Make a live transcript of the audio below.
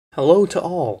Hello to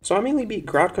all. So I mainly beat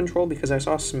Grout Control because I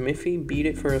saw Smithy beat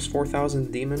it for his 4000th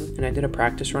demon, and I did a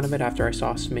practice run of it after I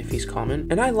saw Smithy's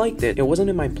comment, and I liked it. It wasn't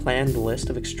in my planned list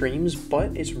of extremes,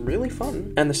 but it's really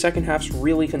fun. And the second half's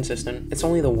really consistent. It's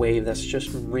only the wave that's just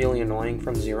really annoying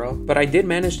from 0, but I did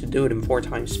manage to do it in 4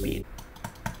 times speed.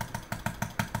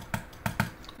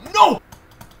 No!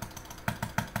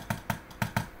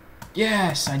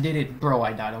 Yes, I did it. Bro,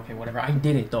 I died. Okay, whatever. I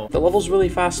did it, though. The level's really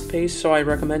fast-paced, so I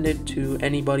recommend it to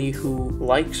anybody who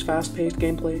likes fast-paced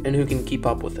gameplay and who can keep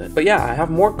up with it. But yeah, I have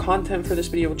more content for this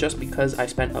video just because I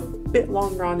spent a bit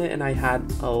longer on it and I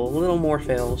had a little more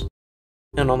fails.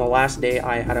 And on the last day,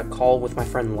 I had a call with my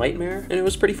friend Lightmare, and it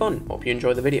was pretty fun. Hope you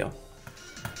enjoy the video.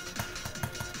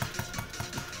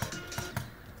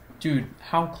 Dude,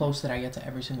 how close did I get to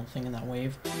every single thing in that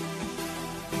wave?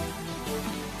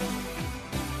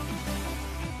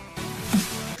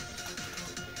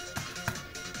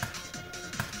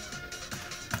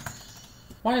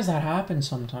 Why does that happen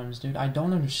sometimes, dude? I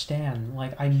don't understand.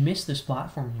 Like, I miss this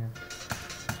platform here.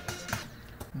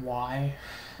 Why?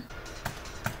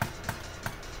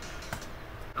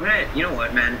 You know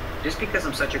what, man? Just because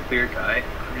I'm such a clear guy,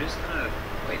 I'm just gonna...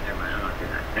 Wait, never mind, I'm not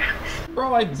doing that.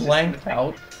 Bro, I blanked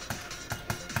out.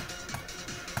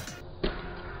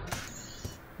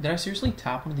 Did I seriously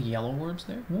tap one of the yellow orbs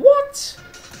there? What?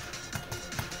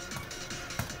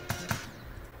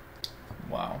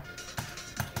 Wow.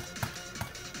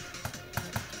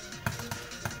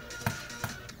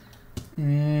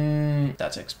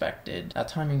 That's expected. That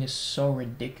timing is so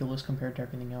ridiculous compared to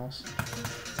everything else.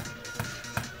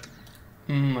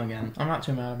 Again, I'm not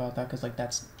too mad about that because, like,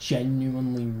 that's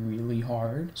genuinely really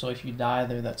hard. So if you die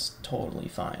there, that's totally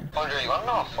fine. Andre, you wanna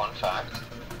know a fun fact?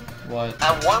 What?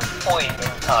 At one point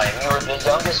in time, you were the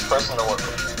youngest person in the world.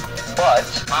 But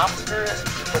after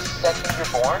the second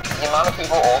you're born, the amount of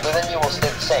people older than you will stay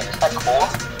the same. Is that cool?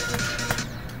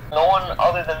 No one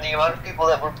other than the amount of people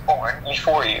that were born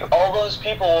before you. All those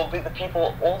people will be the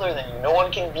people older than you. No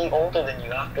one can be older than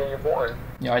you after you're born.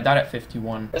 Yeah, I died at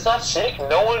 51. Is that sick?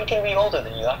 No one can be older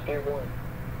than you after you're born.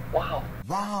 Wow.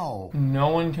 Wow. No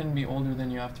one can be older than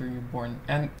you after you're born.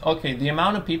 And, okay, the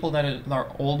amount of people that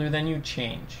are older than you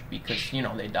change because, you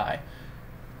know, they die.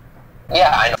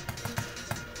 Yeah, I know.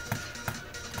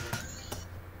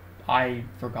 I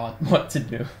forgot what to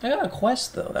do. I got a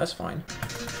quest, though. That's fine.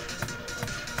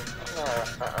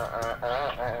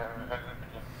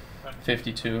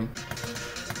 52.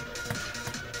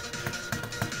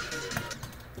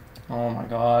 Oh my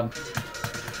god.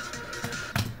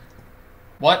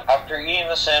 What? After eating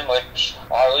the sandwich,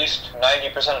 or at least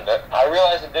 90% of it, I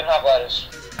realized it didn't have lettuce.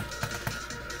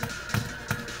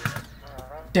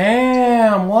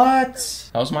 Damn, what?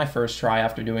 That was my first try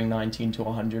after doing 19 to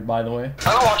 100, by the way.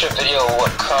 I'm gonna watch a video of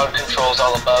what crowd control is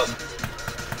all about.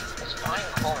 It's buying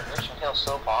corn, rich and hill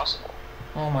so possible.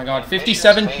 Oh my god,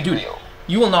 57, dude,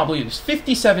 you will not believe this.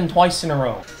 57 twice in a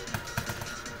row.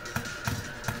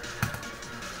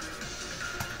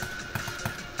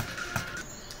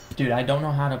 Dude, I don't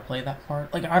know how to play that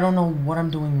part. Like, I don't know what I'm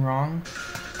doing wrong.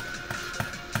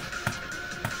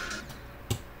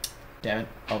 Damn it,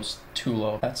 I was too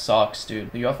low. That sucks,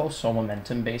 dude. The UFO is so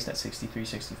momentum based at 63,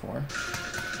 64.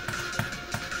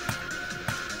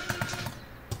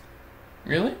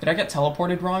 Really? Did I get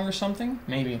teleported wrong or something?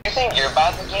 Maybe. You think you're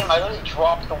bad at the game? I literally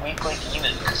dropped the weekly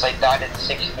demon because I died at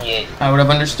 68. I would have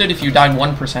understood if you died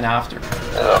 1% after.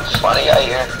 Ugh, funny guy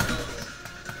here.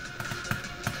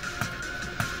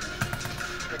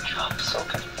 Good job, so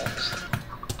confused.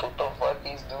 What the fuck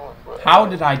he's doing, bro? How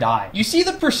did I die? You see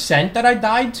the percent that I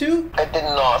died to? I did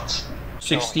not.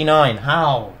 69.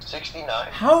 How? 69?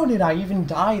 How did I even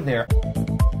die there?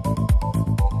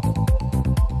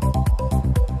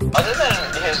 Other than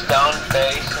his down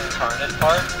base incarnate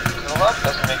part, the left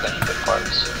doesn't make any good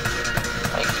parts.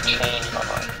 I could change my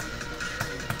mind.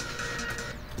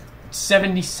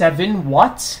 77?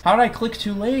 What? How did I click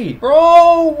too late?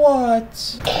 Bro,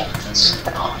 what? It's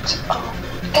not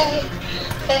okay.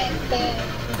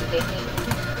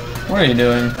 What are you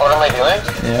doing? What am I doing?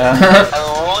 Yeah.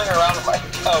 I'm rolling around on my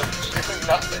couch doing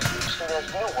nothing. I'm just gonna be like,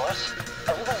 you know what? I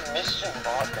really missed you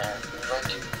mod, man.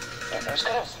 Like, it was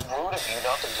kind of rude of you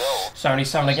not to go.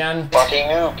 77 again. Fucking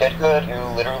noob, get good. You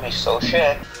literally so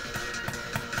shit.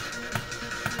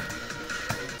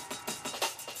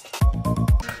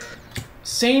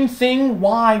 Same thing?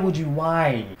 Why would you?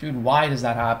 Why? Dude, why does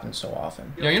that happen so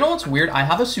often? Yo, you know what's weird? I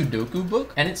have a Sudoku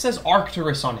book, and it says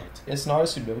Arcturus on it. It's not a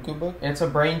Sudoku book. It's a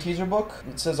brain teaser book.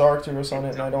 It says Arcturus on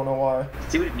it, and I don't know why.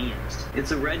 See what it means.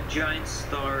 It's a red giant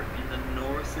star in the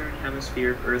northern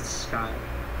hemisphere of Earth's sky,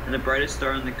 and the brightest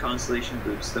star in the constellation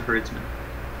Boots, the herdsman.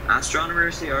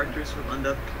 Astronomers say Arcturus will end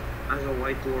up as a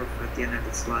white dwarf at the end of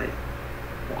its life.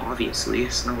 Well, obviously,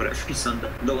 it's not what every sun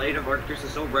does. The light of Arcturus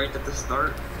is so bright that the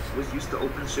star was used to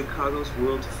open Chicago's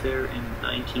World Fair in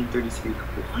 1933.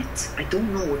 What? I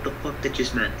don't know what the fuck that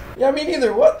just meant. Yeah, me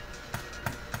neither. What?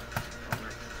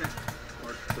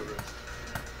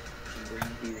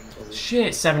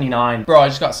 Shit, 79. Bro, I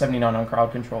just got 79 on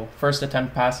crowd control. First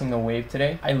attempt passing the wave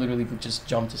today. I literally just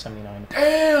jumped to 79.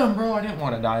 Damn, bro, I didn't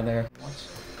want to die there. What?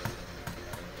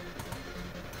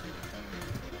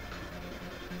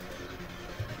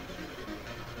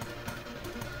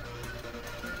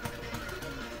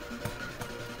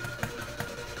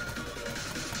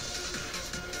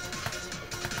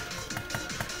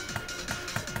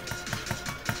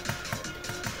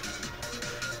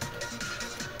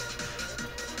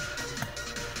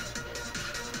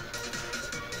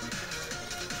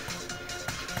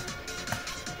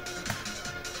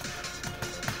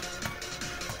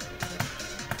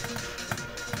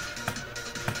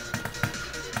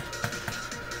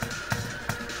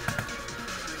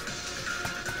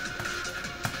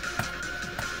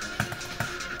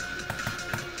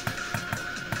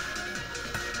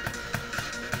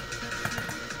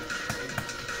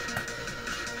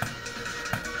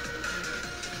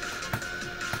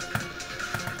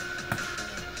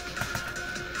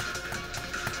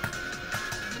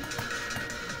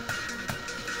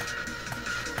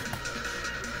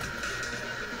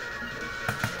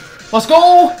 Let's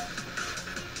go!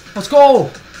 Let's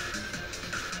go!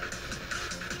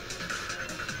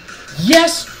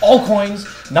 Yes! All coins!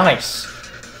 Nice!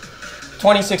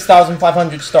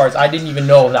 26,500 stars. I didn't even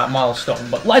know of that milestone,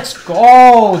 but let's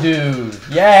go, dude!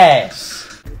 Yes!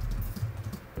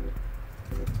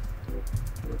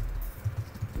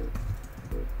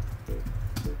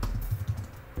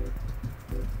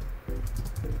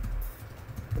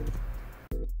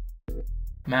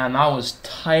 Man, that was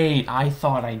tight. I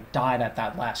thought I died at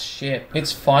that last ship.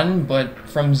 It's fun, but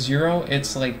from zero,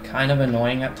 it's like kind of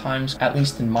annoying at times. At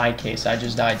least in my case, I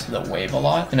just died to the wave a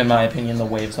lot. And in my opinion, the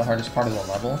wave's the hardest part of the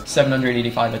level.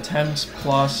 785 attempts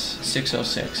plus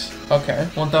 606. Okay,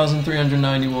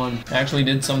 1,391. I actually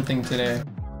did something today.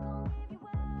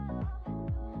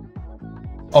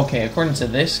 Okay, according to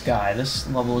this guy, this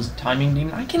level is a timing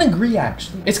demon. I can agree,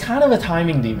 actually. It's kind of a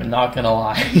timing demon, not gonna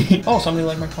lie. Oh, somebody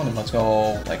liked my comment. Let's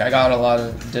go. Like, I got a lot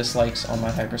of dislikes on my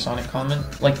hypersonic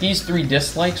comment. Like, these 3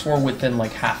 dislikes were within,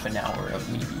 like, half an hour of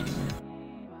me beating it.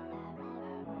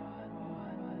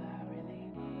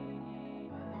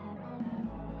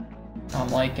 I'm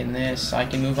liking this. I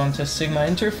can move on to Sigma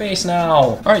interface now.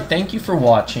 Alright, thank you for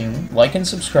watching. Like and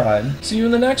subscribe. See you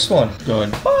in the next one.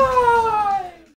 Goodbye.